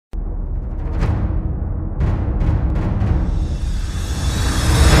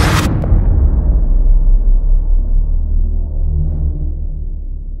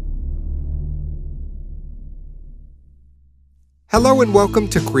Hello and welcome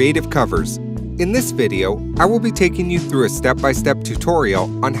to Creative Covers. In this video, I will be taking you through a step-by-step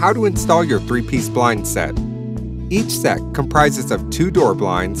tutorial on how to install your 3-piece blind set. Each set comprises of 2 door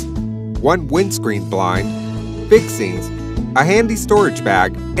blinds, 1 windscreen blind, fixings, a handy storage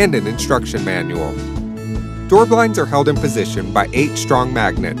bag, and an instruction manual. Door blinds are held in position by 8 strong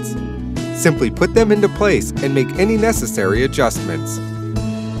magnets. Simply put them into place and make any necessary adjustments.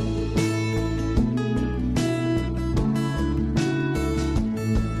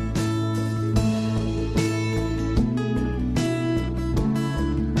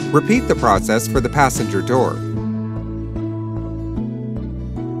 Repeat the process for the passenger door.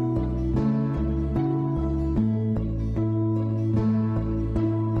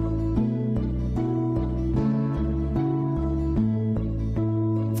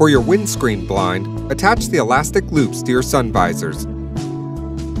 For your windscreen blind, attach the elastic loops to your sun visors.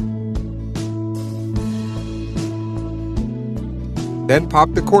 Then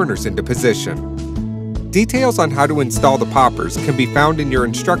pop the corners into position. Details on how to install the poppers can be found in your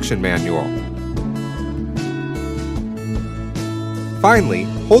instruction manual. Finally,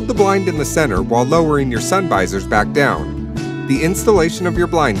 hold the blind in the center while lowering your sun visors back down. The installation of your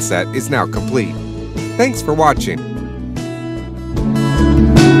blind set is now complete. Thanks for watching.